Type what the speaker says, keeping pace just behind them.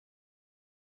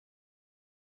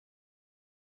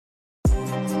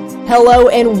Hello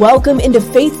and welcome into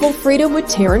Faithful Freedom with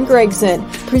Taryn Gregson,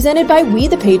 presented by We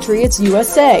the Patriots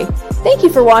USA. Thank you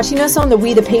for watching us on the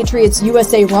We the Patriots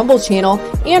USA Rumble channel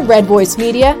and Red Voice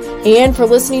Media, and for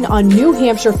listening on New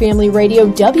Hampshire Family Radio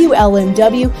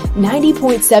WLMW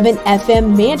 90.7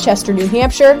 FM Manchester, New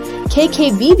Hampshire,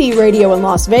 KKVV Radio in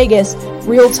Las Vegas,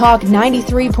 Real Talk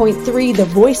 93.3 The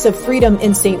Voice of Freedom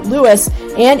in St. Louis,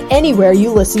 and anywhere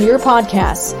you listen to your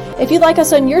podcasts. If you'd like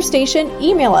us on your station,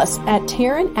 email us at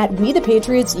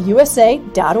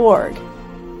Taryn@wethepatriotsusa.org.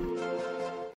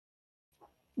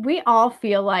 We all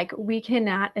feel like we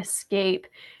cannot escape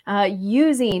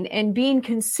using and being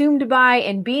consumed by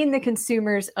and being the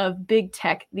consumers of big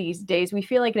tech these days. We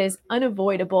feel like it is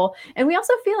unavoidable. And we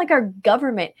also feel like our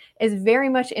government is very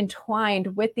much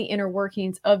entwined with the inner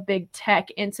workings of big tech.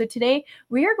 And so today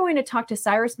we are going to talk to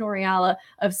Cyrus Noriala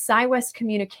of SciWest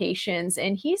Communications,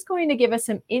 and he's going to give us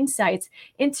some insights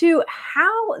into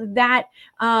how that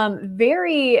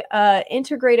very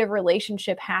integrative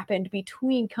relationship happened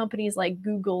between companies like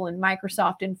Google and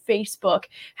Microsoft and Facebook,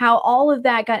 how all of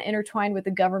that got intertwined with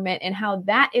the government and how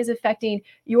that is affecting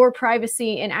your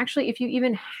privacy, and actually if you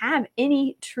even have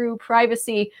any true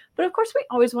privacy. But of course, we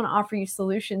always want to offer you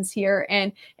solutions here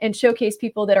and showcase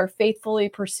people that are faithfully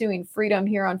pursuing freedom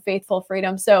here on Faithful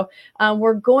Freedom. So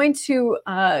we're going to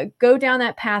go down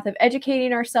that path of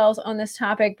educating ourselves on this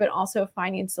topic, but also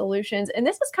finding solutions. And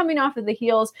this is coming off of the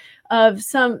heels of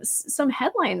some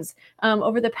headlines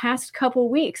over the past couple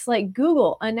weeks, like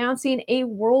Google announcing a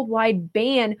worldwide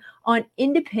ban on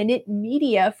independent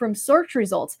media from search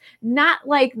results. Not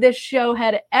like this show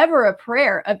had ever a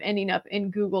prayer of ending up in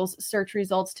Google's search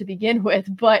results to begin with,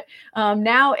 but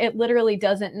now it literally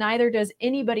doesn't. Neither does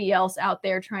anybody else out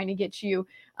there trying to get you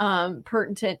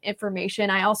pertinent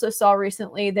information. I also saw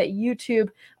recently that YouTube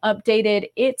updated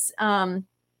its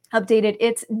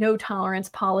no tolerance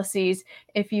policies,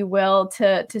 if you will,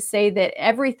 to say that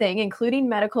everything, including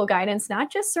medical guidance, not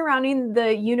just surrounding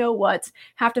the you-know-whats,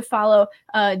 have to follow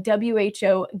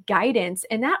WHO guidance.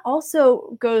 And that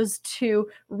also goes to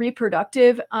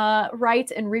reproductive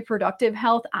rights and reproductive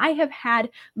health. I have had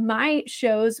my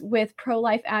shows with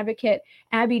pro-life advocate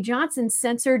Abby Johnson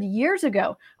censored years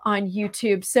ago on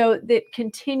YouTube. So that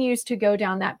continues to go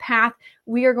down that path.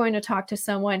 We are going to talk to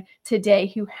someone today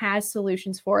who has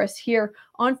solutions for us here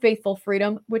on Faithful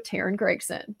Freedom with Taryn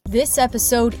Gregson. This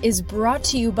episode is brought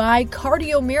to you by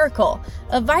Cardio Miracle,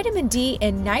 a vitamin D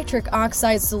and nitric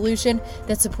oxide solution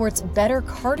that supports better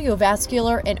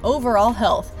cardiovascular and overall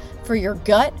health for your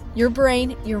gut, your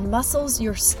brain, your muscles,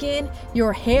 your skin,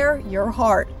 your hair, your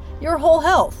heart, your whole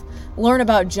health. Learn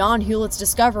about John Hewlett's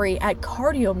discovery at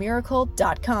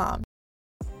cardiomiracle.com.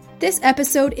 This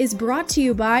episode is brought to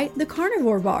you by the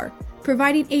Carnivore Bar,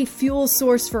 providing a fuel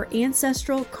source for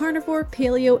ancestral, carnivore,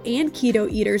 paleo, and keto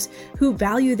eaters who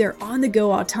value their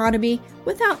on-the-go autonomy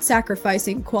without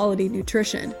sacrificing quality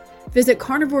nutrition. Visit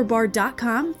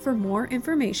carnivorebar.com for more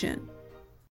information.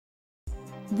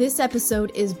 This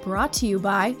episode is brought to you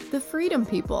by the Freedom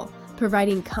People,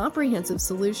 providing comprehensive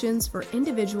solutions for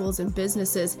individuals and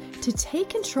businesses to take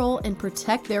control and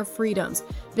protect their freedoms.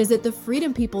 Visit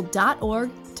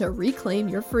thefreedompeople.org to reclaim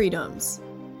your freedoms.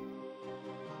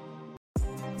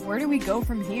 Where do we go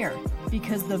from here?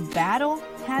 Because the battle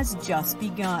has just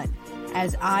begun.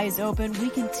 As eyes open, we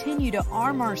continue to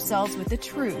arm ourselves with the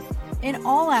truth in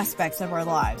all aspects of our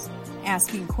lives,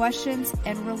 asking questions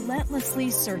and relentlessly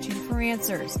searching for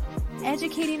answers,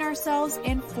 educating ourselves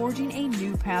and forging a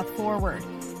new path forward.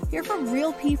 Hear from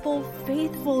real people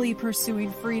faithfully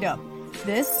pursuing freedom.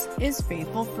 This is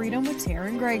Faithful Freedom with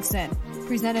Taryn Gregson,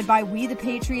 presented by We the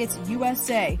Patriots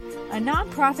USA, a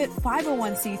nonprofit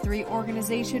 501c3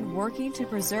 organization working to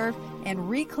preserve and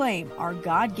reclaim our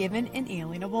God-given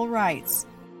inalienable rights.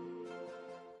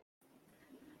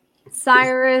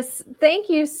 Cyrus, thank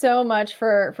you so much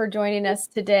for joining us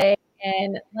today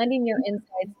and lending your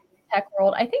insights to the tech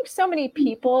world. I think so many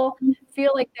people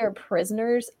feel like they're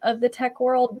prisoners of the tech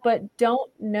world, but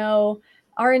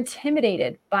are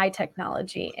intimidated by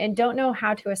technology and don't know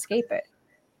how to escape it.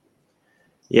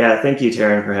 Yeah, thank you,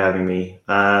 Taryn, for having me.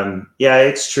 Yeah,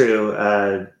 it's true.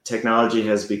 Technology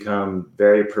has become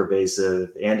very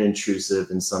pervasive and intrusive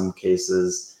in some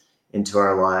cases into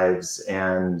our lives,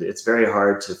 and it's very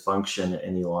hard to function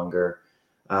any longer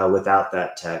without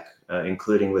that tech,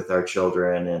 including with our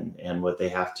children and what they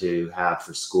have to have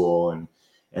for school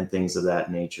and things of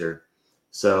that nature.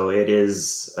 So it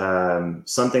is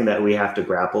something that we have to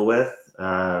grapple with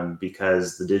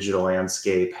because the digital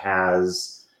landscape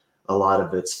has a lot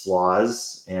of its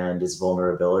flaws and its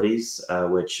vulnerabilities,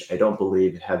 which I don't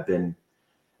believe have been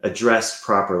addressed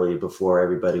properly before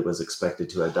everybody was expected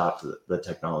to adopt the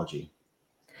technology.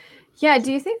 Yeah.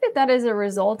 Do you think that that is a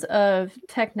result of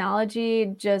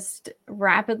technology just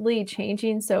rapidly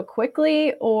changing so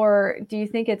quickly, or do you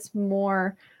think it's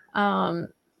um,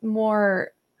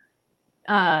 more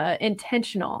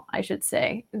intentional, I should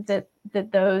say, that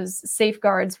those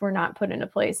safeguards were not put into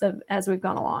place as we've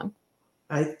gone along?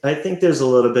 I think there's a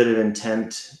little bit of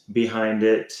intent behind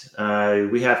it.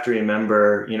 We have to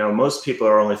remember, most people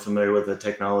are only familiar with the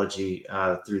technology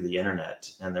through the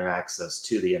internet and their access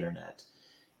to the internet.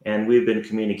 And we've been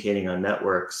communicating on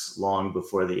networks long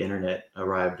before the internet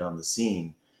arrived on the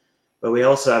scene. But we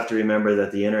also have to remember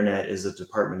that the internet is a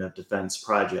Department of Defense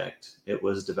project. It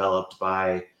was developed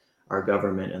by our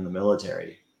government and the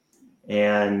military.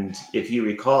 And if you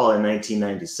recall, in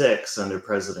 1996, under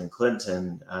President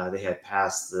Clinton, they had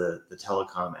passed the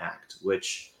Telecom Act,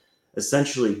 which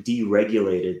essentially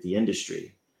deregulated the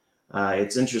industry.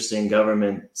 It's interesting,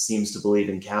 government seems to believe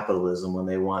in capitalism when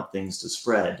they want things to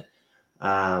spread.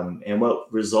 And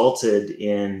what resulted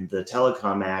in the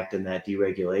Telecom Act and that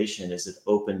deregulation is it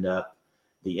opened up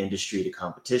the industry to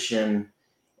competition,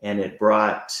 and it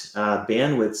brought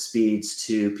bandwidth speeds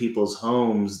to people's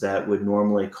homes that would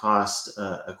normally cost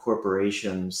a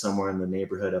corporation somewhere in the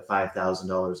neighborhood of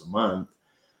 $5,000 a month.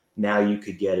 Now you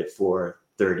could get it for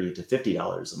 $30 to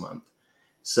 $50 a month.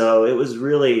 So it was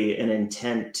really an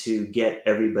intent to get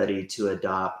everybody to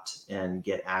adopt and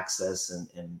get access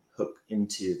and hook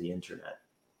into the internet.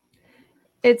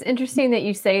 It's interesting that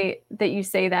you say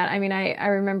that. I mean, I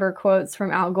remember quotes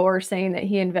from Al Gore saying that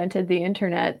he invented the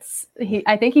internets.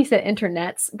 I think he said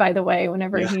internets, by the way,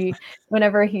 Yeah.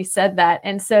 whenever he said that.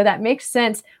 And so that makes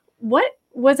sense. What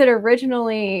was it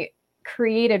originally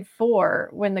created for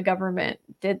when the government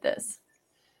did this?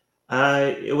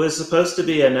 It was supposed to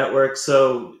be a network.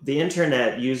 So the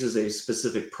internet uses a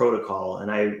specific protocol,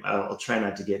 and I'll try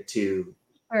not to get too,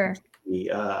 Sure.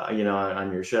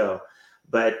 on your show.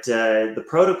 But the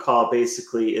protocol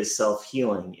basically is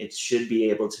self-healing. It should be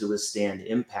able to withstand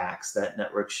impacts. That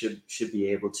network should be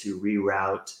able to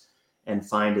reroute and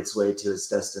find its way to its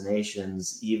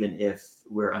destinations, even if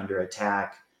we're under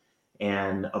attack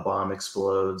and a bomb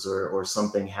explodes or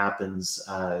something happens.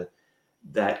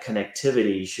 That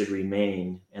connectivity should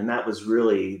remain, and that was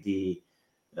really the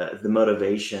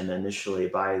motivation initially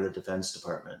by the Defense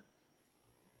Department.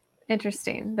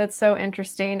 Interesting. That's so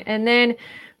interesting. And then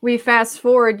we fast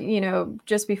forward,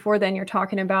 just before then you're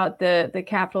talking about the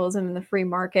capitalism and the free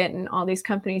market and all these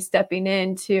companies stepping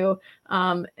in to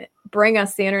bring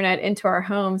us the internet into our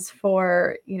homes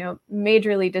for,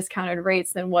 majorly discounted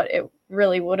rates than what it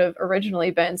really would have originally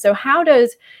been. So how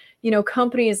does,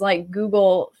 companies like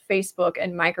Google, Facebook,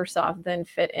 and Microsoft then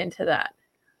fit into that?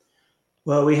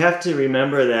 Well, we have to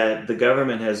remember that the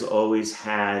government has always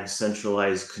had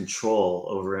centralized control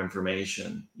over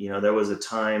information. There was a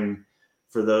time,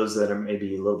 for those that are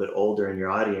maybe a little bit older in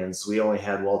your audience, we only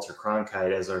had Walter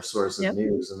Cronkite as our source of Yep.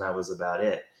 news, and that was about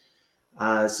it.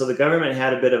 So the government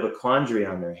had a bit of a quandary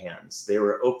on their hands. They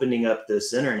were opening up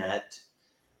this internet,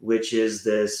 which is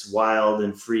this wild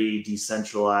and free,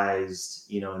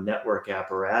 decentralized, network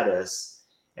apparatus.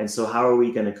 And so how are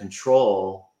we going to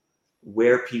control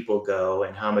where people go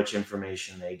and how much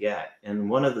information they get? And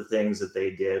one of the things that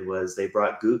they did was they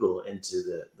brought Google into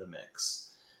the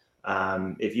mix.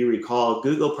 If you recall,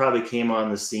 Google probably came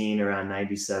on the scene around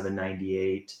 97,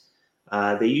 98.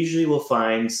 They usually will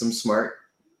find some smart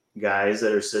guys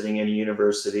that are sitting in a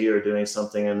university or doing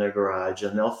something in their garage,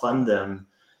 and they'll fund them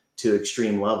to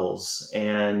extreme levels.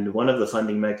 And one of the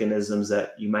funding mechanisms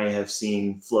that you might have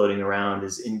seen floating around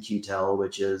is In-Q-Tel,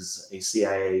 which is a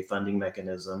CIA funding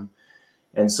mechanism.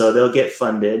 And so they'll get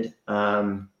funded.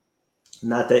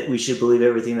 Not that we should believe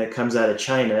everything that comes out of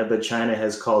China, but China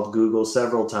has called Google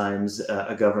several times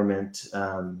a government,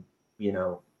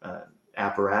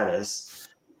 apparatus.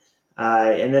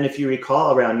 And then if you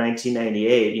recall, around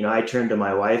 1998, I turned to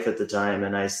my wife at the time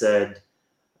and I said,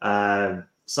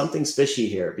 something's fishy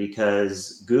here,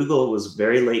 because Google was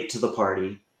very late to the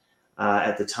party.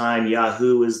 At the time,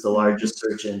 Yahoo was the largest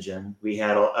search engine. We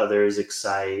had others,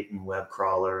 Excite and Web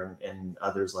Crawler and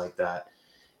others like that.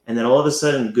 And then all of a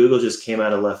sudden, Google just came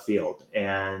out of left field.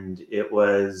 And it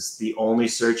was the only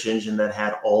search engine that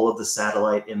had all of the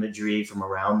satellite imagery from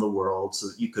around the world. So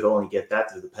you could only get that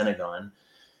through the Pentagon.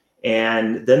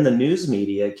 And then the news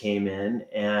media came in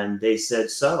and they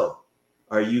said, "So,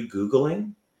 are you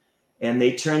Googling?" And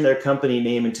they turned their company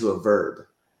name into a verb.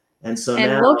 And so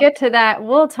And now we'll get to that.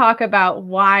 We'll talk about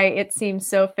why it seems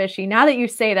so fishy. Now that you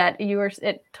say that,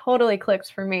 it totally clicks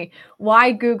for me.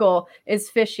 Why Google is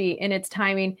fishy in its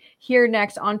timing. Here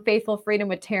next on Faithful Freedom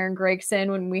with Taryn Gregson,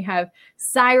 when we have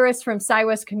Cyrus from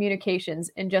SiWest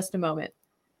Communications in just a moment.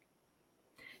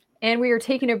 And we are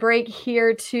taking a break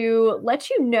here to let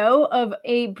you know of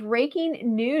a breaking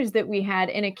news that we had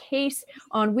in a case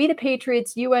on We the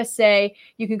Patriots USA.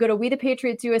 You can go to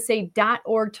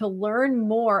wethepatriotsusa.org to learn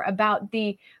more about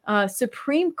the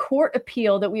Supreme Court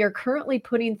appeal that we are currently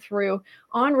putting through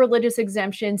on religious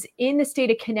exemptions in the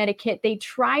state of Connecticut. They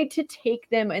tried to take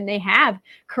them, and they have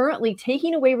currently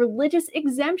taking away religious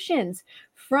exemptions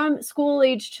from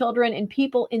school-age children and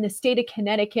people in the state of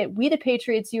Connecticut. We the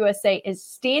Patriots USA is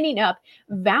standing up,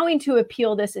 vowing to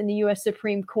appeal this in the U.S.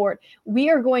 Supreme Court. We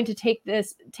are going to take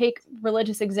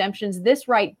religious exemptions, this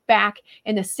right back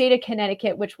in the state of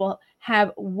Connecticut, which will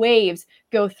have waves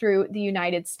go through the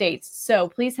United States. So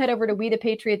please head over to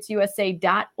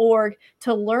wethepatriotsusa.org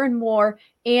to learn more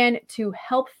and to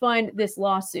help fund this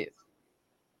lawsuit.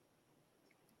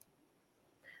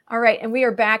 All right, and we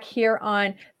are back here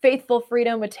on Faithful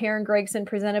Freedom with Taryn Gregson,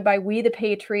 presented by We the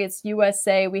Patriots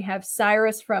USA. We have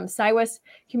Cyrus from Cywus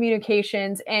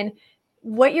Communications, and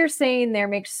what you're saying there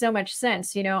makes so much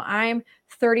sense. You know, I'm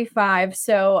 35,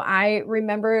 so I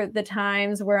remember the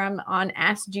times where I'm on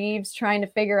Ask Jeeves trying to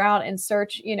figure out and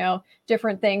search,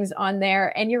 different things on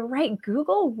there. And you're right,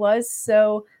 Google was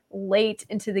so late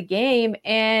into the game,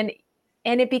 and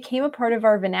it became a part of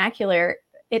our vernacular.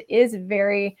 It is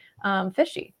very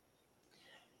fishy.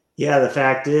 Yeah, the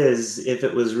fact is, if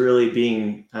it was really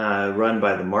being run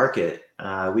by the market,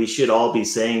 we should all be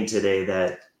saying today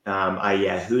that I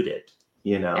Yahoo'd it,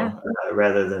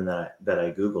 rather than that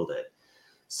I Googled it.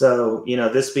 So,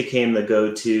 this became the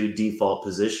go-to default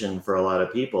position for a lot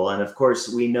of people. And of course,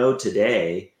 we know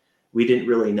today, we didn't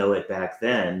really know it back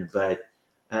then, but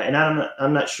and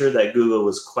I'm not sure that Google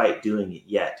was quite doing it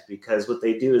yet, because what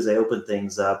they do is they open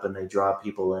things up and they draw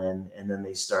people in, and then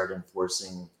they start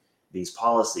enforcing these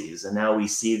policies. And now we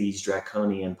see these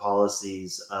draconian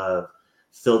policies of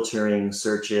filtering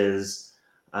searches.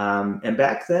 And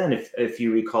back then, if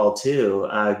you recall too,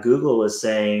 Google was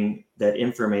saying that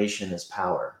information is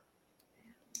power.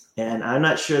 And I'm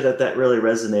not sure that really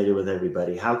resonated with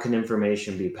everybody. How can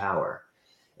information be power?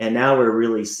 And now we're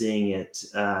really seeing it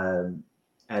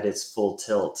at its full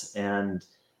tilt. And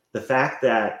the fact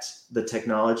that the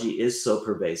technology is so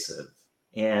pervasive,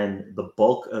 and the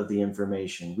bulk of the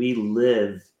information, we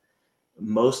live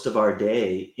most of our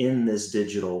day in this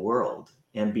digital world.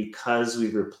 And because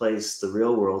we've replaced the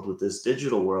real world with this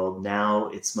digital world, now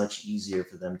it's much easier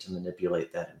for them to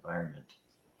manipulate that environment.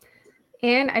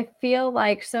 And I feel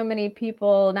like so many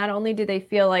people, not only do they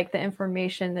feel like the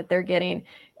information that they're getting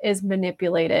is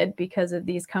manipulated because of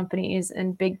these companies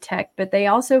and big tech, but they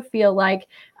also feel like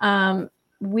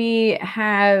we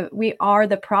are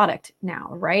the product now,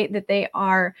 right? That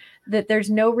there's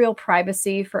no real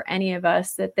privacy for any of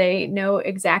us, that they know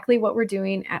exactly what we're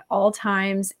doing at all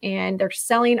times, and they're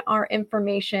selling our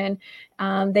information.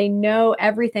 They know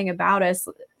everything about us.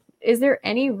 Is there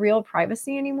any real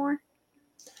privacy anymore?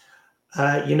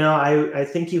 I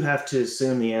think you have to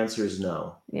assume the answer is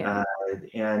no. Yeah.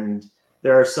 And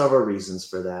there are several reasons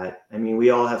for that. I mean,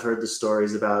 we all have heard the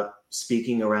stories about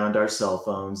speaking around our cell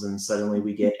phones and suddenly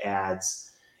we get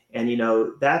ads. And,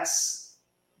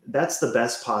 that's the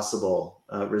best possible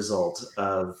result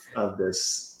of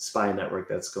this spy network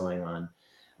that's going on.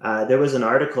 There was an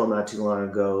article not too long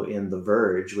ago in The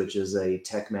Verge, which is a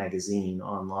tech magazine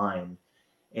online,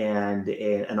 and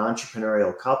an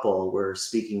entrepreneurial couple were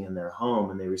speaking in their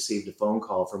home, and they received a phone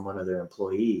call from one of their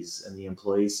employees. And the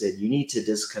employee said, "You need to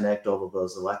disconnect all of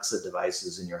those Alexa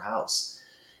devices in your house."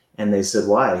 And they said,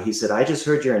 "Why?" He said, "I just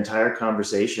heard your entire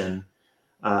conversation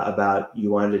about you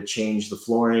wanted to change the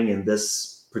flooring in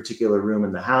this particular room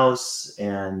in the house."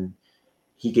 And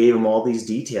he gave them all these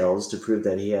details to prove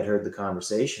that he had heard the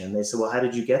conversation. They said, "Well, how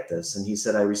did you get this?" And he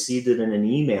said, "I received it in an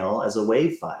email as a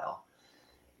WAV file."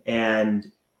 And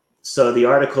so the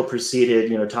article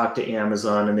proceeded, talked to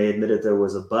Amazon, and they admitted there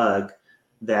was a bug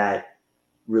that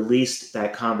released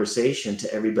that conversation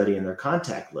to everybody in their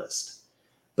contact list.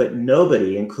 But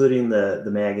nobody, including the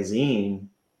magazine,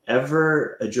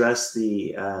 ever addressed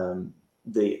the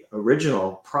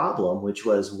original problem, which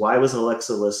was, why was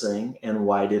Alexa listening, and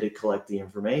why did it collect the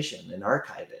information and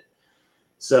archive it?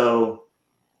 So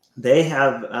they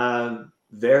have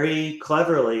very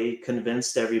cleverly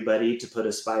convinced everybody to put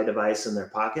a spy device in their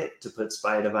pocket, to put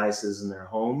spy devices in their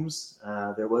homes.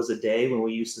 There was a day when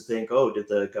we used to think, oh, did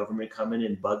the government come in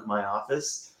and bug my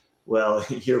office? Well,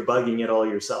 you're bugging it all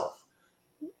yourself.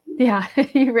 Yeah,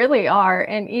 you really are.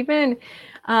 And even,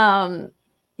 I've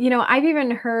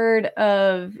even heard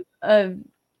of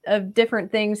of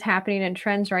different things happening in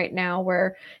trends right now,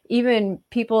 where even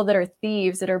people that are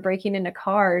thieves that are breaking into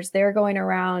cars, they're going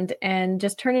around and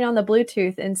just turning on the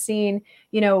Bluetooth and seeing,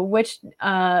 which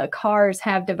cars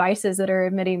have devices that are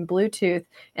emitting Bluetooth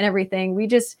and everything. We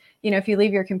just, if you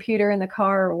leave your computer in the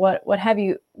car or what have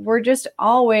you, we're just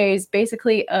always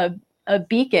basically a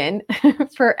beacon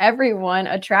for everyone,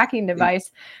 a tracking device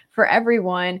for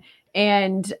everyone.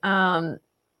 And I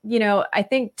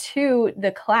think too,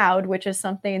 the cloud, which is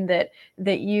something that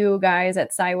you guys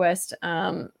at SciWest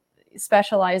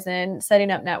specialize in,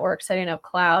 setting up networks, setting up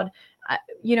cloud.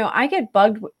 I get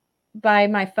bugged by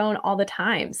my phone all the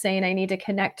time saying I need to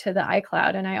connect to the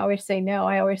iCloud, and I always say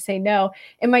no.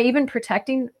 Am I even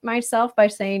protecting myself by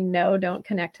saying no, don't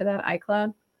connect to that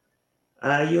iCloud?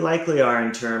 You likely are,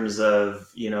 in terms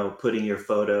of, putting your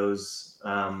photos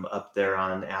up there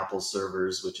on Apple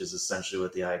servers, which is essentially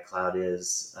what the iCloud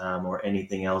is, or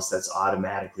anything else that's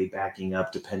automatically backing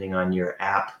up depending on your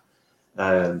app,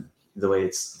 the way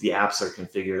the apps are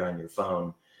configured on your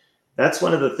phone. That's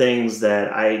one of the things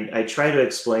that I try to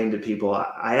explain to people.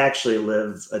 I actually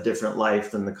live a different life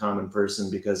than the common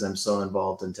person because I'm so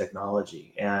involved in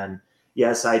technology. And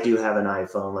yes, I do have an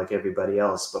iPhone like everybody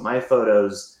else, but my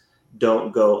photos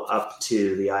don't go up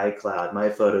to the iCloud. My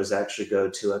photos actually go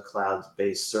to a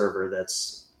cloud-based server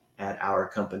that's at our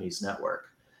company's network.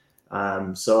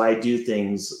 So I do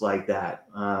things like that.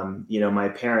 My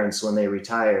parents, when they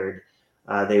retired,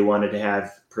 they wanted to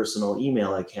have personal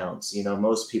email accounts.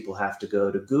 Most people have to go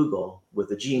to Google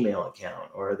with a Gmail account,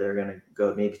 or they're going to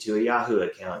go maybe to a Yahoo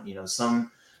account,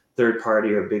 some third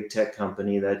party or big tech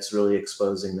company that's really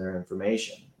exposing their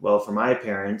information. Well, for my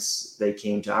parents, they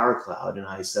came to our cloud and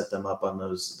I set them up on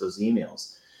those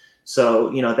emails. So,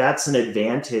 that's an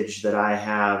advantage that I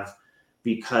have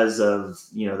because of,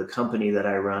 the company that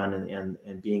I run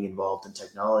and being involved in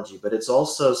technology. But it's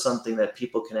also something that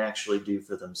people can actually do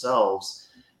for themselves.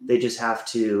 They just have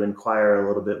to inquire a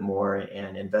little bit more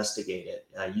and investigate it.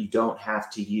 You don't have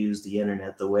to use the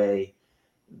internet the way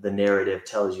the narrative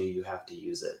tells you have to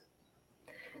use it.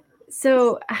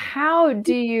 So how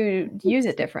do you use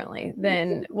it differently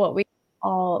than what we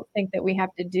all think that we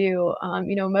have to do?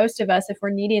 Most of us, if we're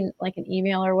needing like an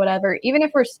email or whatever, even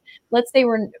if let's say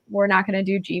we're not going to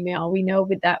do Gmail, we know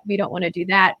that we don't want to do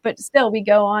that, but still we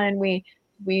go on and we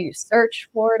search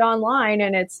for it online,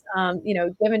 and it's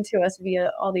given to us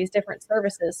via all these different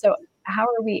services. So how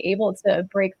are we able to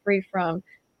break free from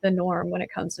the norm when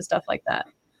it comes to stuff like that?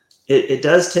 It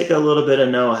does take a little bit of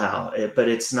know-how, but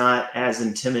it's not as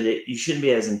intimidating. You shouldn't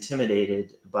be as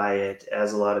intimidated by it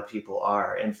as a lot of people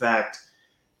are. In fact,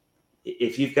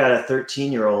 if you've got a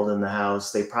 13-year-old in the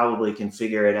house, they probably can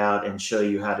figure it out and show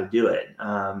you how to do it.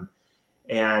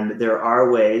 And there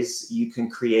are ways you can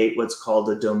create what's called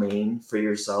a domain for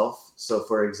yourself. So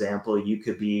for example, you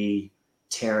could be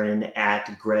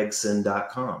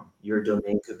Taryn@Gregson.com. Your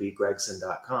domain could be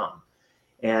Gregson.com.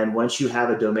 And once you have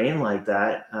a domain like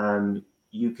that,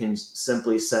 you can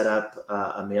simply set up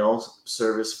a mail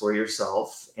service for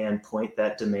yourself and point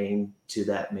that domain to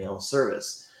that mail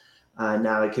service.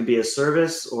 Now, it can be a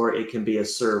service or it can be a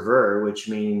server, which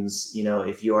means,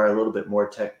 if you are a little bit more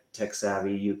tech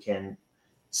savvy, you can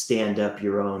stand up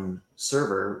your own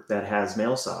server that has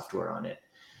mail software on it.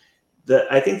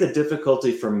 I think the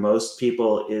difficulty for most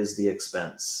people is the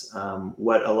expense.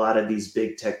 What a lot of these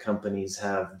big tech companies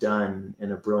have done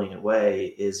in a brilliant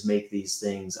way is make these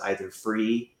things either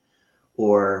free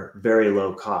or very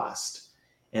low cost.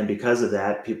 And because of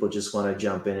that, people just want to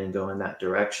jump in and go in that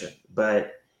direction.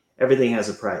 But everything has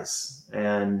a price.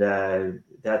 And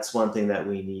that's one thing that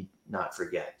we need not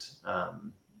forget.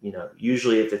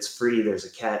 Usually if it's free, there's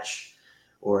a catch,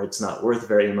 or it's not worth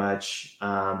very much.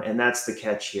 And that's the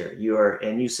catch here.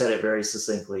 And you said it very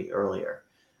succinctly earlier.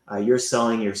 You're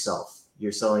selling yourself.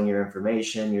 You're selling your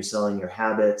information. You're selling your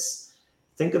habits.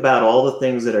 Think about all the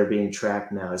things that are being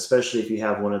tracked now, especially if you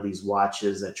have one of these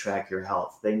watches that track your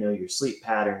health. They know your sleep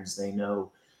patterns. They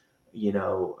know,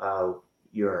 your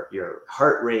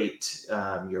heart rate,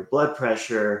 your blood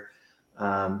pressure.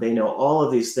 They know all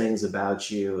of these things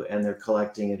about you, and they're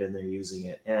collecting it and they're using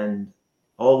it. And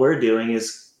all we're doing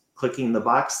is clicking the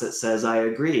box that says, I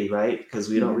agree, right? Because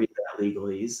we don't read that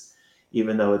legalese,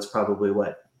 even though it's probably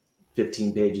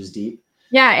 15 pages deep.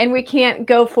 Yeah, and we can't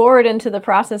go forward into the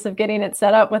process of getting it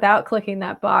set up without clicking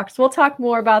that box. We'll talk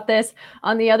more about this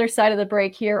on the other side of the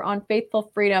break here on Faithful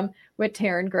Freedom with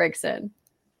Taryn Gregson.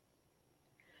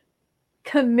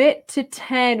 Commit to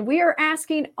 10. We are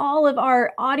asking all of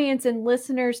our audience and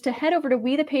listeners to head over to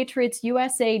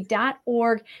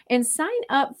wethepatriotsusa.org and sign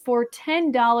up for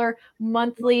 $10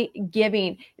 monthly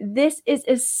giving. This is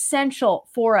essential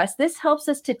for us. This helps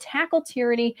us to tackle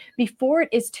tyranny before it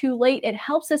is too late. It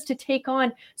helps us to take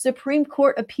on Supreme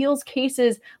Court appeals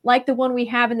cases like the one we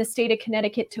have in the state of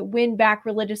Connecticut to win back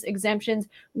religious exemptions.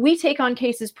 We take on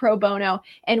cases pro bono,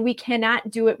 and we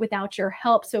cannot do it without your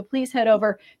help. So please head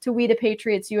over to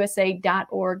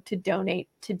wethepatriotsusa.org to donate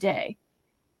today.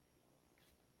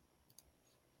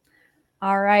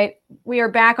 All right, we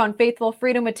are back on Faithful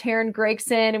Freedom with Taryn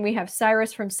Gregson, and we have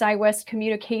Cyrus from SciWest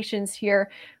Communications here.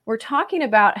 We're talking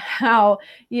about how,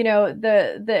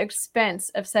 the expense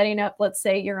of setting up, let's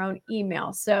say, your own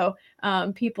email. So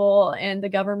people and the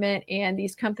government and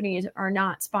these companies are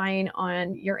not spying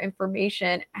on your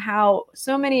information. How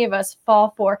so many of us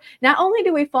fall for, not only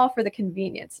do we fall for the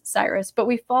convenience, Cyrus, but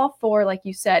we fall for, like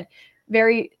you said,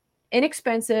 very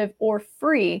inexpensive or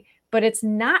free. But it's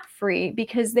not free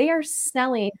because they are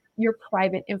selling your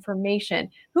private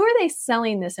information. Who are they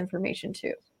selling this information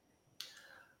to?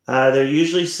 They're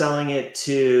usually selling it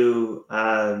to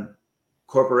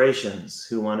corporations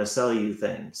who want to sell you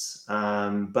things.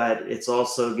 But it's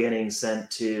also getting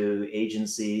sent to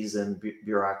agencies and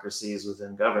bureaucracies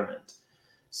within government.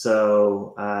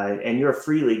 So, and you're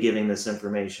freely giving this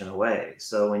information away.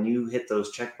 So when you hit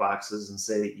those check boxes and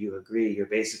say that you agree, you're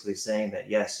basically saying that,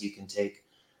 yes, you can take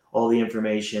all the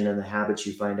information and the habits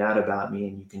you find out about me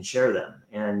and you can share them.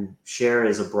 And share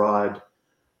is a broad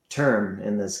term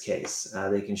in this case.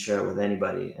 They can share it with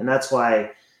anybody. And that's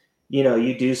why,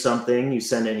 you do something, you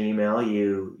send an email,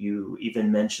 you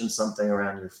even mention something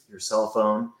around your cell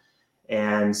phone,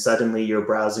 and suddenly you're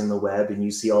browsing the web and you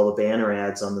see all the banner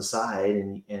ads on the side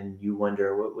and you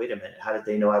wonder, wait a minute, how did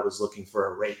they know I was looking for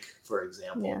a rake, for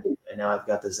example? Yeah. And now I've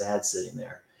got this ad sitting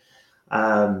there.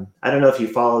 I don't know if you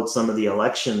followed some of the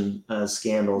election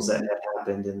scandals that had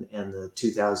happened and the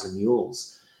 2000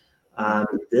 mules.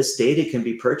 This data can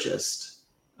be purchased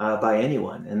by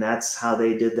anyone. And that's how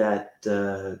they did that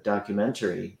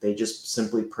documentary. They just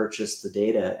simply purchased the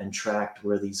data and tracked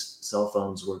where these cell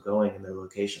phones were going and their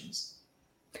locations.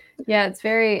 Yeah, it's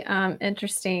very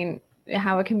interesting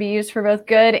how it can be used for both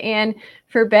good and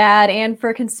for bad and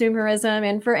for consumerism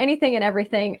and for anything and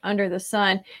everything under the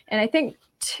sun. And I think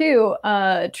too,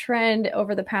 trend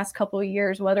over the past couple of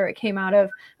years, whether it came out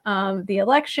of the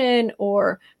election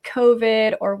or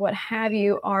COVID or what have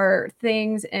you, are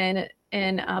things in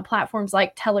platforms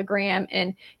like Telegram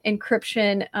and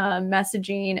encryption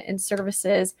messaging and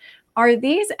services. Are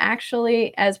these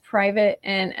actually as private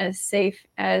and as safe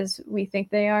as we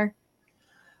think they are?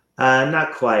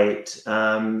 Not quite.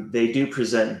 They do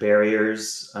present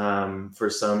barriers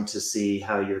for some to see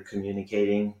how you're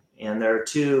communicating. And there are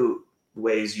two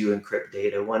ways you encrypt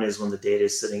data. One is when the data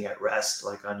is sitting at rest,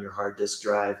 like on your hard disk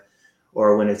drive,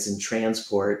 or when it's in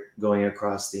transport going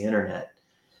across the internet.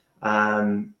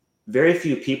 Very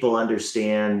few people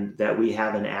understand that we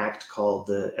have an act called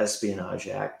the Espionage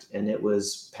Act, and it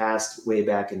was passed way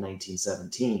back in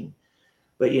 1917.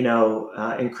 But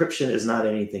encryption is not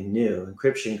anything new.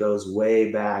 Encryption goes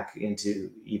way back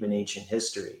into even ancient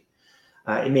history.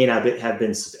 It may not have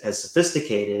been as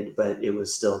sophisticated, but it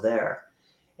was still there.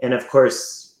 And of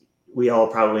course, we all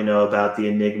probably know about the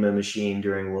Enigma machine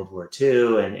during World War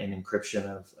II and encryption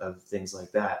of things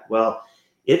like that. Well,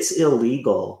 it's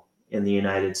illegal in the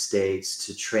United States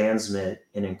to transmit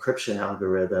an encryption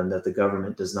algorithm that the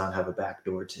government does not have a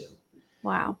backdoor to.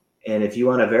 Wow. And if you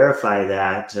want to verify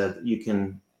that, you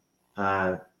can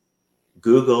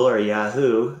Google or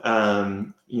Yahoo.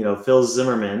 Phil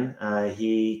Zimmerman,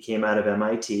 he came out of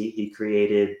MIT. He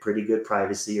created Pretty Good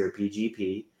Privacy, or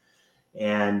PGP.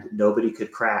 And nobody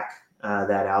could crack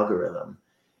that algorithm.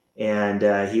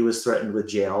 And he was threatened with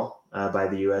jail by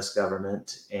the US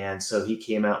government. And so he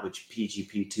came out with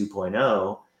PGP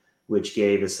 2.0, which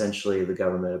gave essentially the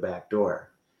government a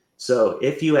backdoor. So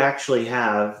if you actually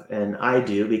have, and I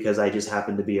do because I just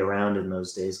happened to be around in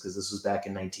those days because this was back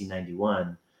in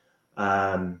 1991,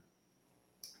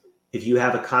 if you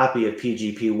have a copy of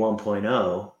PGP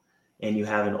 1.0 and you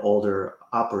have an older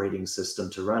operating system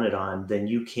to run it on, then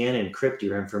you can encrypt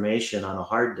your information on a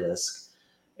hard disk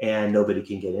and nobody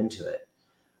can get into it.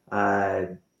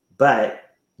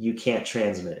 But you can't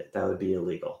transmit it. That would be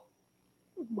illegal.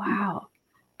 Wow.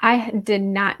 I did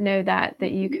not know that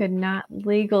you could not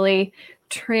legally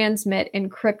transmit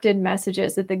encrypted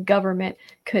messages, that the government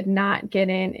could not get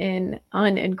in and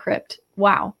unencrypt.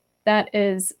 Wow. That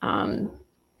is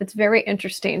It's very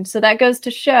interesting. So that goes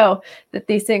to show that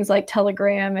these things like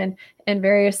Telegram and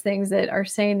various things that are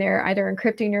saying they're either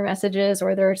encrypting your messages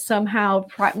or they're somehow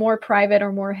more private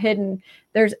or more hidden.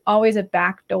 There's always a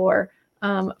backdoor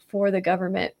for the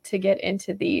government to get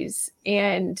into these.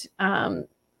 And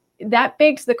that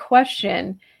begs the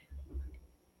question,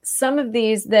 some of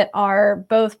these that are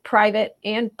both private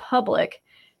and public,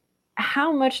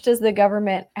 how much does the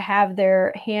government have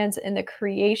their hands in the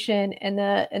creation and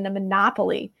the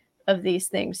monopoly of these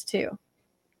things too?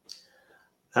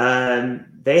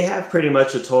 They have pretty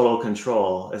much a total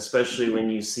control, especially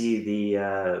when you see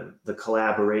the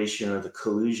collaboration or the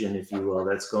collusion, if you will,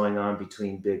 that's going on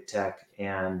between big tech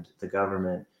and the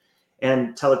government,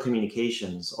 and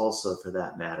telecommunications also, for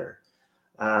that matter.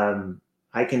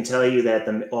 I can tell you that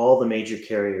all the major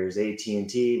carriers,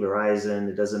 AT&T, Verizon,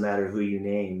 it doesn't matter who you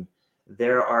name,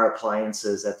 there are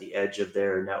appliances at the edge of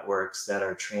their networks that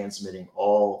are transmitting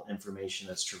all information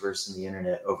that's traversing the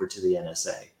internet over to the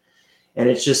NSA. And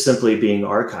it's just simply being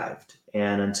archived.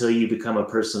 And until you become a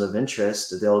person of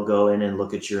interest, they'll go in and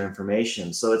look at your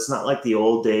information. So it's not like the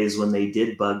old days when they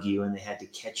did bug you and they had to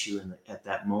catch you at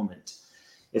that moment.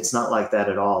 It's not like that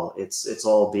at all. It's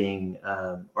all being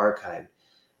archived.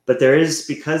 But there is,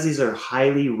 because these are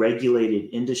highly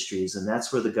regulated industries, and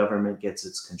that's where the government gets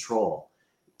its control,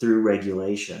 through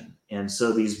regulation. And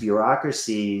so these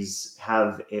bureaucracies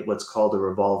have what's called a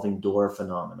revolving door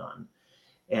phenomenon.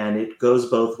 And it goes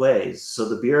both ways. So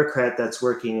the bureaucrat that's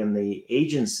working in the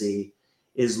agency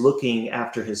is looking,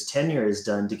 after his tenure is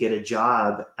done, to get a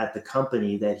job at the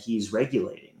company that he's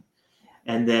regulating.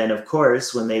 And then, of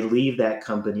course, when they leave that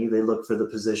company, they look for the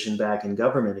position back in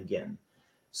government again.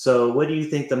 So what do you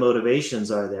think the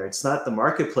motivations are there? It's not the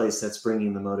marketplace that's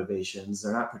bringing the motivations.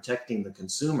 They're not protecting the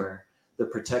consumer. They're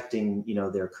protecting,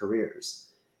 their careers.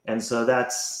 And so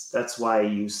that's why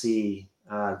you see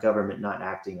government not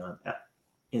acting on that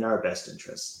in our best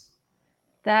interests.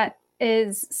 That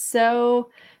is so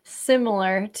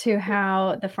similar to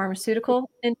how the pharmaceutical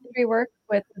industry works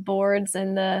with the boards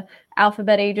and the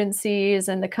alphabet agencies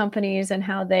and the companies, and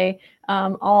how they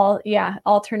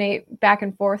alternate back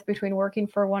and forth between working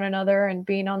for one another and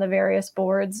being on the various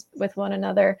boards with one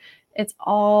another. It's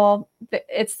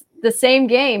the same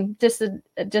game, just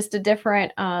a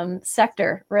different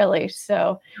sector, really.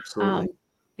 So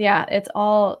yeah, it's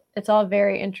all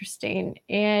very interesting.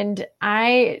 And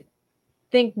I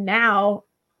think now,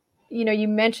 you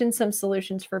mentioned some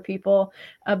solutions for people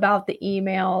about the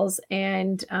emails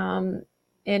and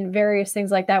various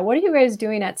things like that. What are you guys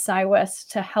doing at SciWest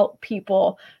to help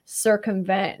people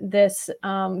circumvent this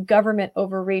government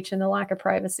overreach and the lack of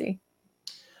privacy?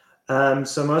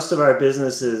 So most of our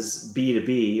business is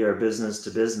B2B, or business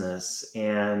to business.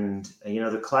 And,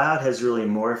 the cloud has really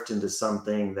morphed into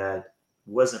something that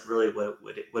wasn't really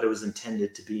what it was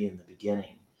intended to be in the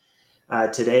beginning.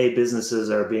 Today, businesses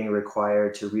are being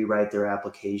required to rewrite their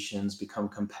applications, become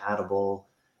compatible,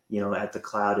 at the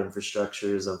cloud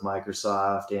infrastructures of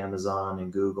Microsoft, Amazon,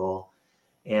 and Google.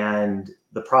 And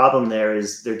the problem there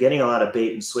is they're getting a lot of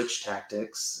bait and switch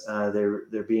tactics.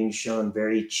 They're being shown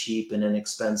very cheap and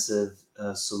inexpensive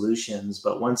solutions,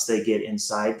 but once they get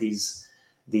inside these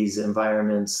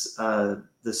environments,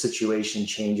 the situation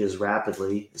changes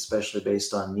rapidly, especially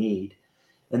based on need.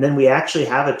 And then we actually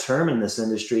have a term in this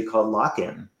industry called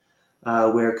lock-in,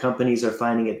 where companies are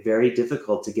finding it very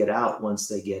difficult to get out once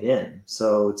they get in.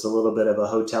 So it's a little bit of a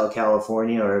Hotel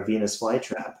California or a Venus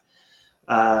flytrap.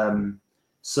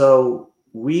 So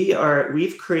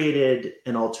we've created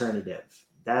an alternative.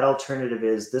 That alternative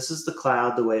is, this is the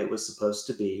cloud the way it was supposed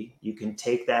to be. You can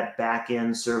take that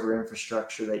back-end server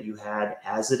infrastructure that you had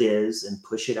as it is and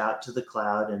push it out to the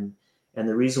cloud. And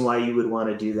the reason why you would want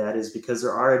to do that is because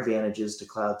there are advantages to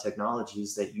cloud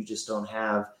technologies that you just don't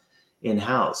have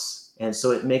in-house. And so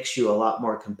it makes you a lot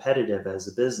more competitive as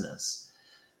a business.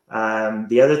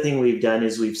 The other thing we've done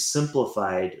is we've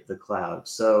simplified the cloud.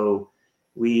 So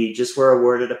we just were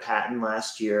awarded a patent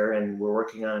last year, and we're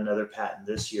working on another patent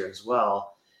this year as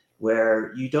well,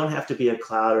 where you don't have to be a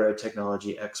cloud or a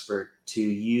technology expert to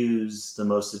use the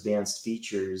most advanced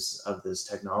features of this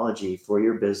technology for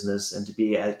your business and to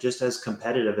be just as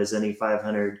competitive as any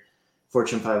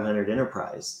Fortune 500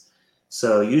 enterprise.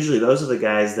 So usually those are the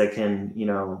guys that can,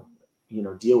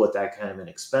 deal with that kind of an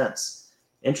expense.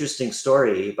 Interesting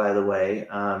story, by the way,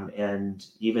 and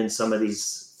even some of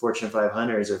these Fortune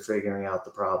 500s are figuring out the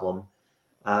problem.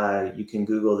 You can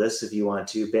Google this if you want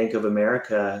to. Bank of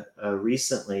America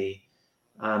recently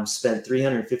spent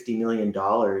 $350 million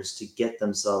to get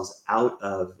themselves out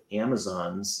of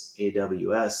Amazon's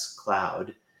AWS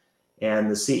cloud. And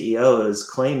the CEO is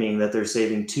claiming that they're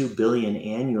saving $2 billion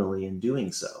annually in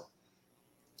doing so.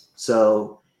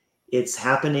 So it's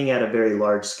happening at a very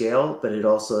large scale, but it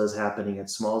also is happening at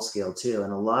small scale too.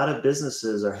 And a lot of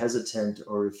businesses are hesitant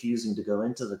or refusing to go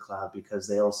into the cloud because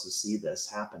they also see this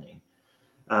happening.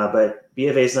 But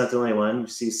BofA is not the only one. We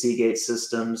see Seagate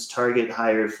Systems. Target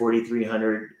hired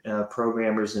 4,300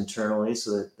 programmers internally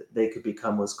so that they could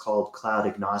become what's called cloud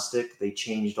agnostic. They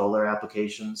changed all their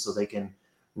applications so they can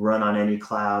run on any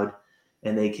cloud,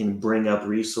 and they can bring up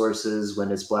resources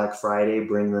when it's Black Friday,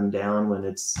 bring them down when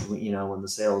it's, when the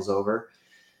sale is over.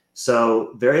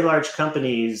 So very large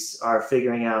companies are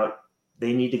figuring out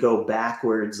they need to go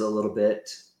backwards a little bit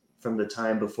from the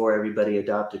time before everybody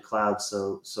adopted cloud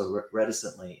so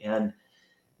reticently. And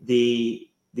the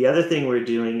other thing we're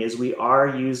doing is we are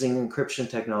using encryption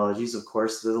technologies. Of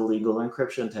course, they're the legal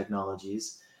encryption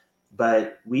technologies,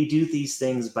 but we do these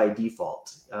things by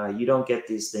default. You don't get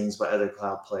these things by other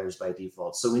cloud players by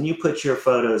default. So when you put your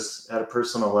photos at a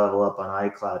personal level up on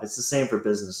iCloud, it's the same for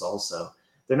business also.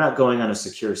 They're not going on a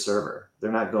secure server.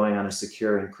 They're not going on a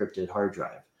secure encrypted hard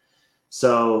drive.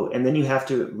 So, and then you have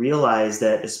to realize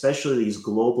that especially these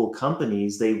global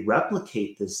companies, they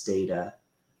replicate this data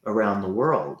around the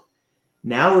world.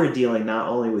 Now we're dealing not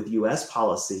only with US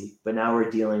policy, but now we're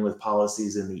dealing with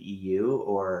policies in the EU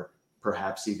or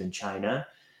perhaps even China.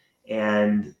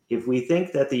 And if we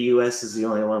think that the US is the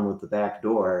only one with the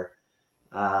backdoor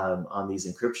on these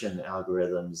encryption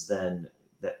algorithms, then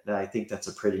I think that's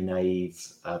a pretty naive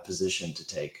position to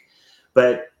take.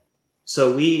 But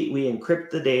so we encrypt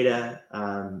the data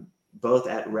both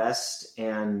at rest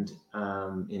and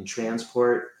in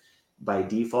transport by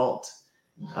default.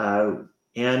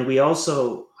 And we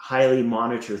also highly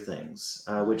monitor things,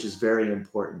 which is very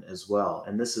important as well.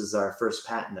 And this is our first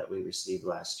patent that we received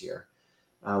last year.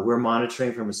 We're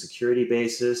monitoring from a security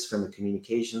basis, from a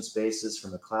communications basis,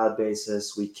 from a cloud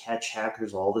basis. We catch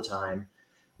hackers all the time.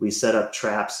 We set up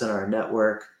traps in our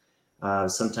network.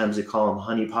 Sometimes we call them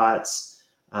honeypots,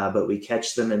 but we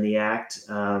catch them in the act.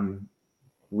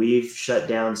 We've shut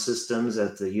down systems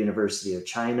at the University of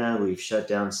China. We've shut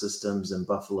down systems in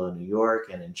Buffalo, New York,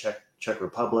 and in Czech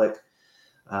Republic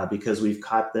because we've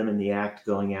caught them in the act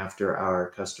going after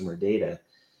our customer data.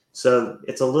 So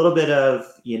it's a little bit of,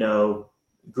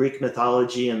 Greek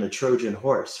mythology and the Trojan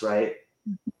horse, right?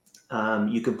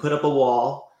 You can put up a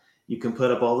wall, you can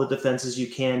put up all the defenses you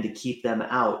can to keep them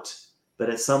out, but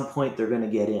at some point they're going to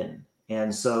get in.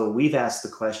 And so we've asked the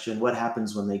question, what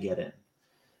happens when they get in?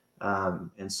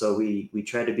 And so we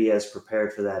try to be as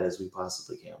prepared for that as we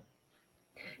possibly can.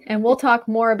 And we'll talk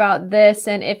more about this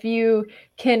and if you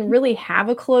can really have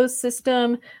a closed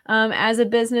system as a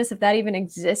business, if that even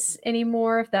exists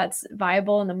anymore, if that's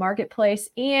viable in the marketplace,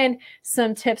 and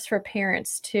some tips for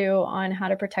parents too on how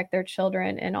to protect their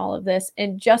children and all of this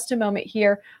in just a moment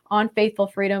here on Faithful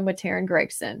Freedom with Taryn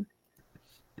Gregson.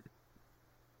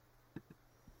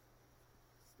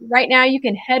 Right now, you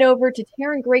can head over to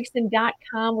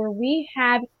TarynGregson.com where we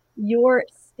have your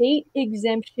state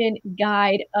exemption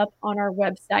guide up on our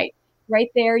website. Right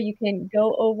there, you can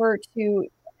go over to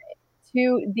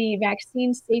the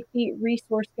vaccine safety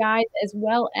resource guide as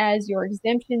well as your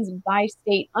exemptions by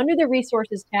state under the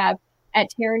resources tab at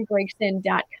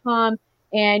TarynGregson.com.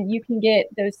 And you can get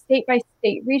those state by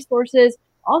state resources.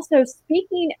 Also,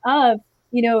 speaking of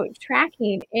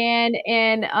tracking and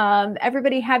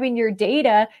everybody having your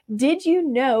data. Did you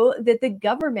know that the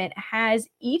government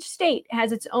each state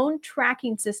has its own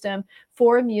tracking system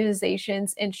for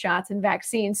immunizations and shots and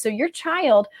vaccines? So your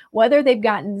child, whether they've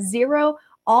gotten 0,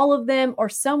 all of them, or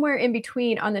somewhere in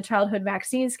between on the childhood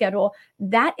vaccine schedule,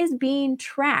 that is being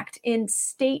tracked in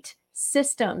state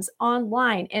systems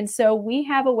online. And so we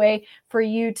have a way for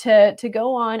you to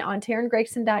go on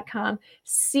TarynGregson.com,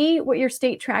 see what your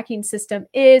state tracking system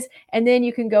is, and then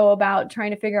you can go about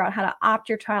trying to figure out how to opt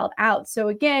your child out. So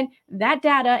again, that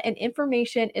data and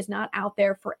information is not out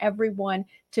there for everyone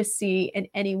to see and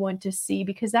anyone to see,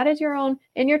 because that is your own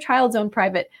and your child's own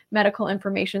private medical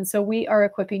information. So we are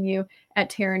equipping you at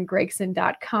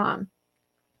TarynGregson.com.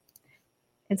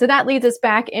 And so that leads us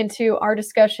back into our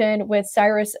discussion with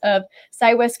Cyrus of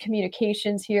SciWest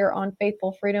Communications here on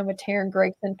Faithful Freedom with Taryn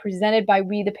Gregson, presented by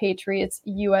We the Patriots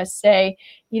USA.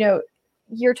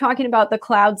 You're talking about the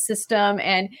cloud system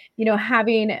and,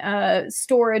 having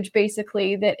storage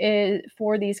basically that is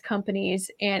for these companies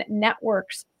and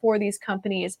networks for these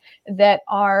companies that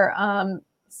are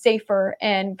safer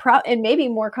and maybe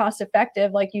more cost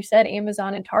effective. Like you said,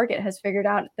 Amazon and Target has figured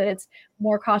out that it's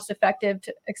more cost effective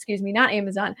not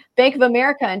Amazon, Bank of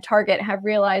America and Target have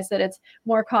realized that it's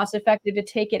more cost effective to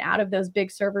take it out of those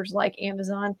big servers like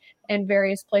Amazon and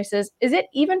various places. Is it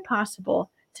even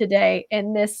possible today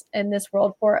in this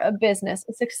world for a business,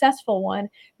 a successful one,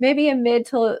 maybe a mid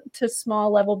to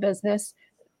small level business,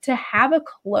 to have a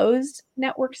closed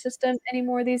network system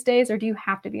anymore these days, or do you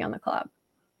have to be on the cloud?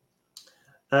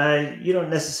 You don't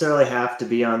necessarily have to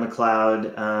be on the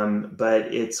cloud,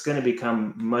 but it's going to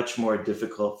become much more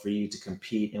difficult for you to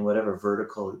compete in whatever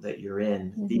vertical that you're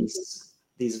in. Mm-hmm.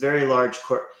 These very large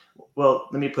well,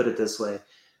 let me put it this way.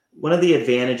 One of the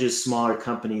advantages smaller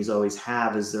companies always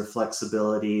have is their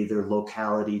flexibility, their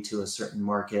locality to a certain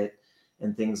market,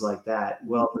 and things like that.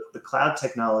 Well, the cloud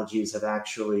technologies have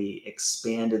actually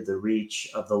expanded the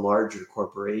reach of the larger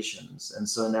corporations. And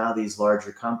so now these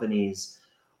larger companies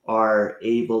are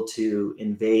able to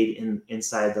invade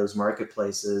inside those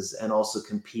marketplaces and also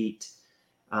compete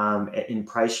in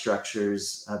price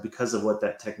structures because of what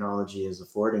that technology is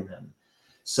affording them.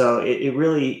 So it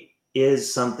really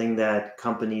is something that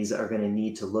companies are going to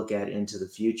need to look at into the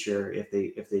future if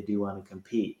they do want to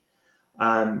compete.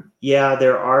 Yeah,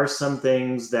 there are some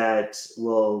things that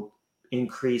will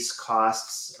increase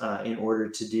costs in order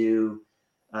to do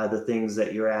the things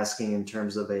that you're asking in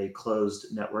terms of a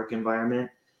closed network environment.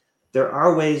 There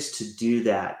are ways to do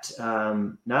that,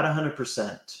 not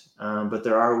 100%, but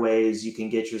there are ways you can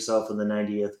get yourself in the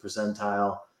 90th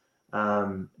percentile.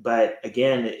 But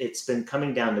again, it's been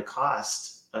coming down to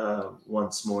cost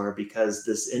once more, because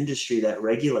this industry that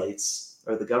regulates,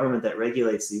 or the government that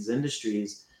regulates these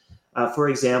industries, for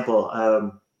example,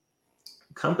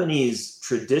 companies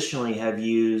traditionally have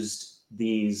used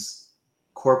these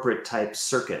corporate type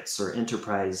circuits or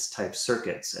enterprise type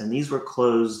circuits, and these were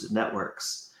closed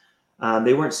networks.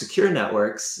 They weren't secure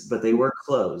networks, but they were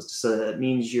closed. So that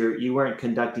means you weren't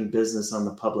conducting business on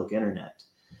the public internet.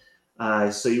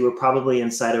 So you were probably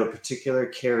inside of a particular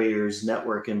carrier's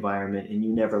network environment, and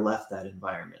you never left that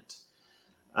environment.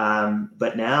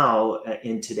 But now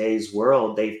in today's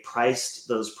world, they've priced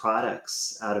those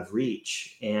products out of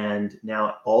reach, and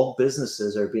now all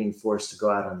businesses are being forced to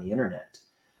go out on the internet.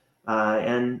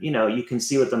 And you can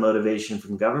see what the motivation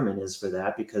from government is for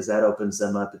that, because that opens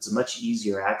them up. It's a much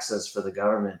easier access for the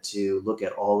government to look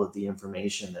at all of the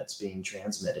information that's being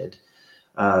transmitted,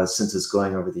 since it's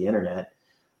going over the internet.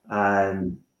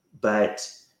 And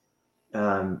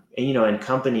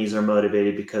companies are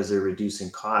motivated because they're reducing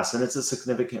costs, and it's a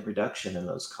significant reduction in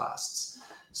those costs.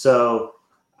 So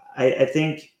I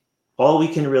think all we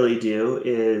can really do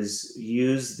is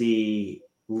use the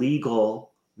legal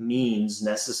means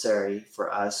necessary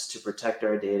for us to protect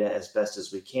our data as best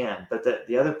as we can. But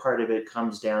the other part of it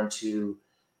comes down to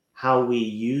how we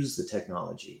use the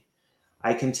technology.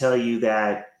 I can tell you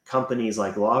that companies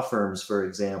like law firms, for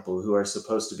example, who are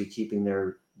supposed to be keeping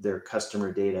their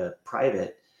customer data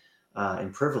private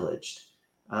and privileged,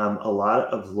 a lot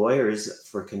of lawyers,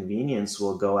 for convenience,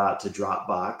 will go out to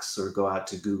Dropbox or go out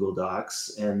to Google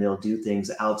Docs, and they'll do things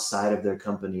outside of their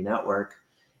company network,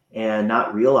 and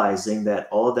not realizing that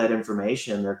all of that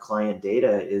information, their client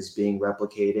data, is being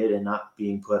replicated and not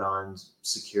being put on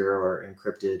secure or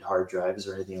encrypted hard drives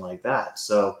or anything like that.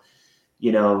 So,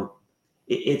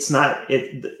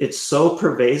 it's so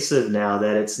pervasive now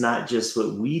that it's not just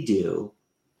what we do,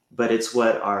 but it's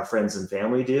what our friends and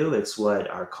family do. It's what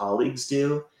our colleagues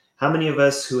do. How many of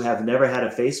us who have never had a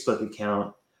Facebook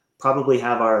account probably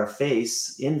have our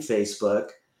face in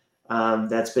Facebook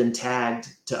that's been tagged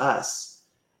to us?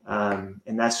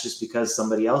 And that's just because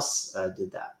somebody else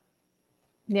did that.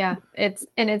 Yeah, it's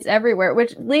everywhere,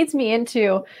 which leads me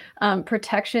into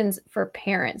protections for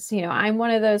parents. I'm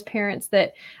one of those parents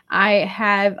that I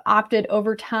have opted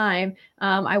over time.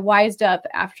 I wised up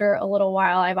after a little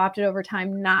while. I've opted over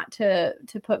time not to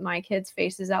put my kids'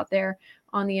 faces out there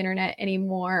on the internet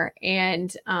anymore.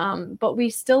 And but we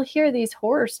still hear these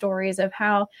horror stories of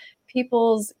how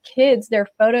people's kids, their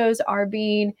photos are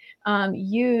being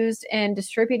used and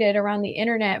distributed around the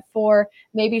internet for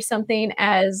maybe something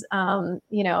as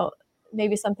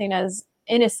maybe something as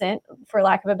innocent, for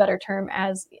lack of a better term,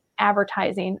 as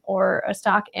advertising or a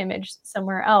stock image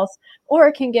somewhere else, or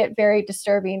it can get very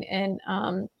disturbing and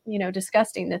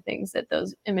disgusting, the things that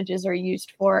those images are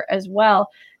used for as well.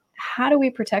 How do we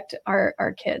protect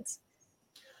our kids?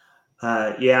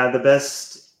 Yeah, the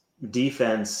best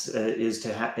defense is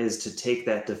to take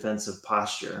that defensive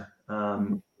posture.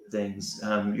 Things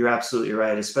you're absolutely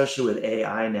right, especially with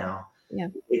AI now. Yeah.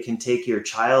 It can take your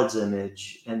child's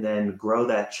image and then grow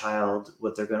that child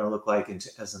what they're going to look like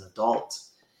as an adult,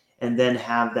 and then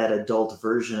have that adult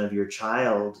version of your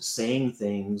child saying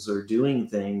things or doing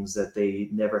things that they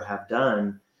never have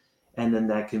done, and then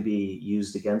that can be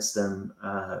used against them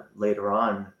later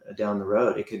on down the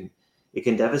road. It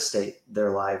can devastate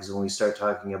their lives when we start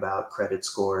talking about credit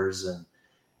scores and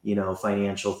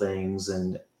financial things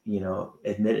and,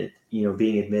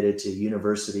 being admitted to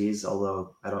universities,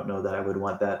 although I don't know that I would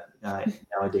want that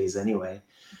nowadays anyway.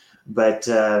 But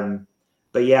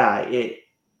yeah,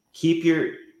 keep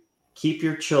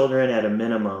your children at a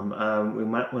minimum.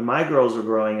 When my girls were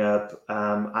growing up,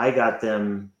 I got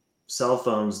them cell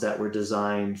phones that were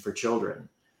designed for children.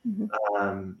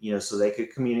 Mm-hmm. So they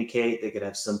could communicate. They could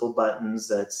have simple buttons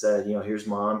that said, here's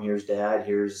mom, here's dad,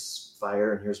 here's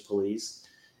fire, and here's police.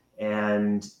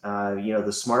 And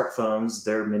the smartphones,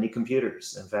 they're mini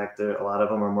computers. In fact, a lot of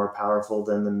them are more powerful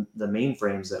than the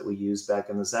mainframes that we used back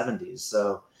in the 70s.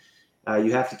 So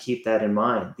you have to keep that in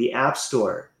mind. The App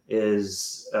Store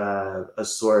is a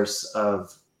source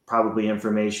of probably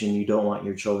information you don't want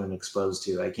your children exposed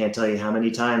to. I can't tell you how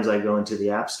many times I go into the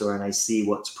App Store and I see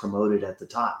what's promoted at the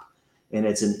top. And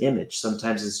it's an image.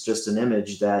 Sometimes it's just an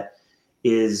image that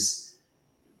is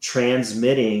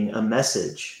transmitting a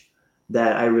message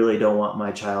that I really don't want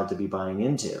my child to be buying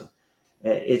into.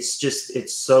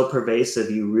 It's so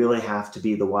pervasive. You really have to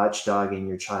be the watchdog in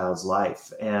your child's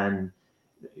life. And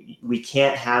we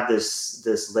can't have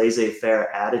this laissez-faire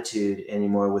attitude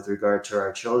anymore with regard to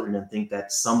our children and think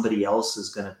that somebody else is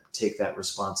going to take that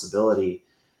responsibility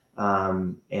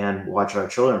and watch our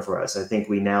children for us. I think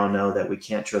we now know that we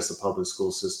can't trust the public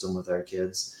school system with our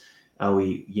kids.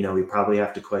 We probably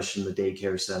have to question the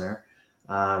daycare center.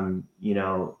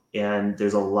 And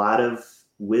there's a lot of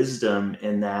wisdom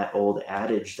in that old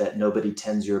adage that nobody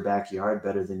tends your backyard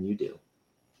better than you do.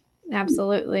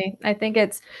 Absolutely. I think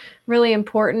it's really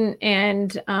important.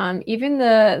 And even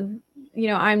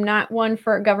I'm not one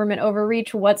for government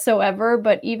overreach whatsoever,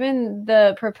 but even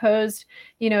the proposed,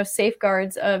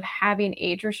 safeguards of having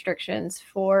age restrictions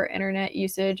for internet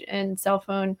usage and cell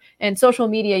phone and social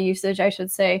media usage, I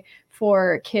should say,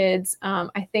 for kids.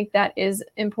 I think that is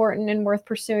important and worth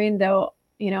pursuing, though.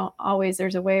 Always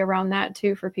there's a way around that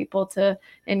too for people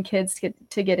and kids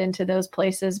to get into those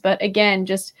places. But again,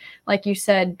 just like you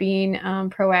said, being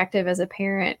proactive as a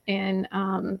parent and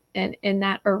in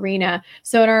that arena.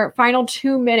 So in our final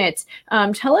 2 minutes,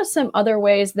 tell us some other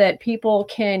ways that people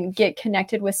can get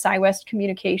connected with SciWest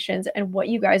Communications and what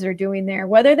you guys are doing there,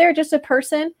 whether they're just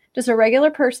a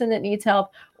regular person that needs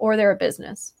help, or they're a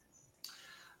business.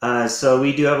 So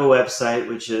we do have a website,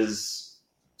 which is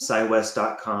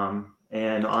SciWest.com.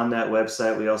 And on that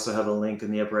website, we also have a link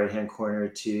in the upper right-hand corner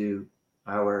to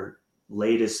our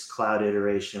latest cloud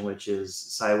iteration, which is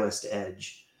SciWest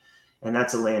Edge. And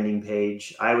that's a landing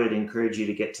page. I would encourage you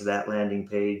to get to that landing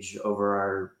page over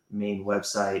our main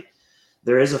website.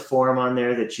 There is a form on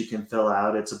there that you can fill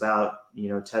out. It's about,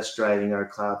 test driving our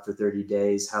cloud for 30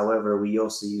 days. However, we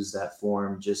also use that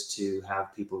form just to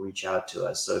have people reach out to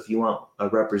us. So if you want a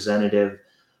representative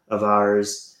of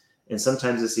ours, and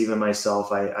sometimes it's even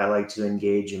myself, I like to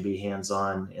engage and be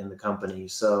hands-on in the company.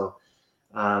 So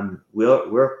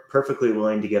we're perfectly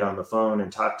willing to get on the phone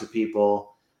and talk to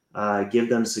people, give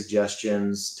them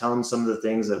suggestions, tell them some of the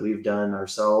things that we've done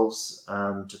ourselves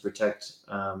to protect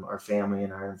our family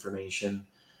and our information.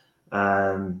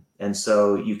 And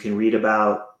so you can read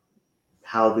about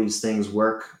how these things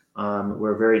work.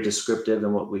 We're very descriptive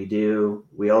in what we do.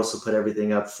 We also put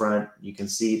everything up front. You can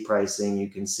see pricing, you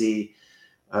can see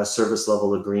service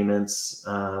level agreements,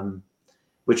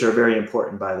 which are very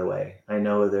important, by the way. I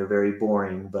know they're very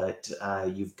boring, but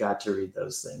you've got to read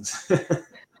those things.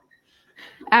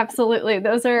 Absolutely.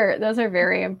 Those are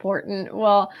very important.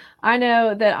 Well, I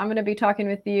know that I'm going to be talking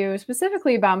with you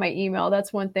specifically about my email.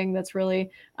 That's one thing that's really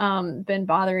been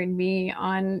bothering me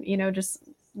on, just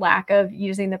lack of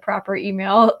using the proper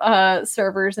email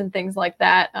servers and things like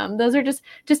that. Those are just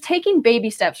taking baby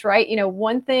steps, right?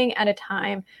 One thing at a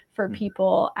time for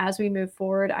people as we move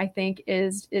forward, I think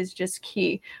is just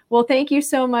key. Well, thank you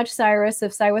so much, Cyrus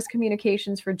of SciWest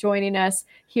Communications, for joining us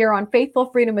here on Faithful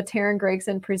Freedom with Taryn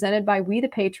Gregson, presented by We the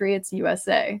Patriots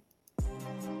USA.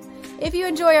 If you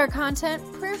enjoy our content,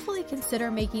 prayerfully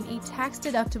consider making a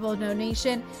tax-deductible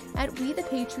donation at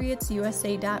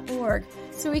wethepatriotsusa.org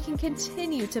so we can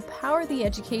continue to power the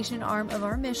education arm of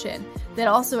our mission that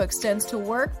also extends to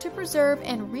work to preserve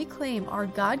and reclaim our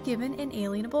God-given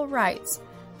inalienable rights.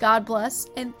 God bless,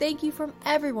 and thank you from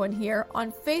everyone here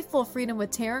on Faithful Freedom with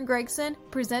Taryn Gregson,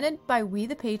 presented by We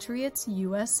the Patriots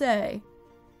USA.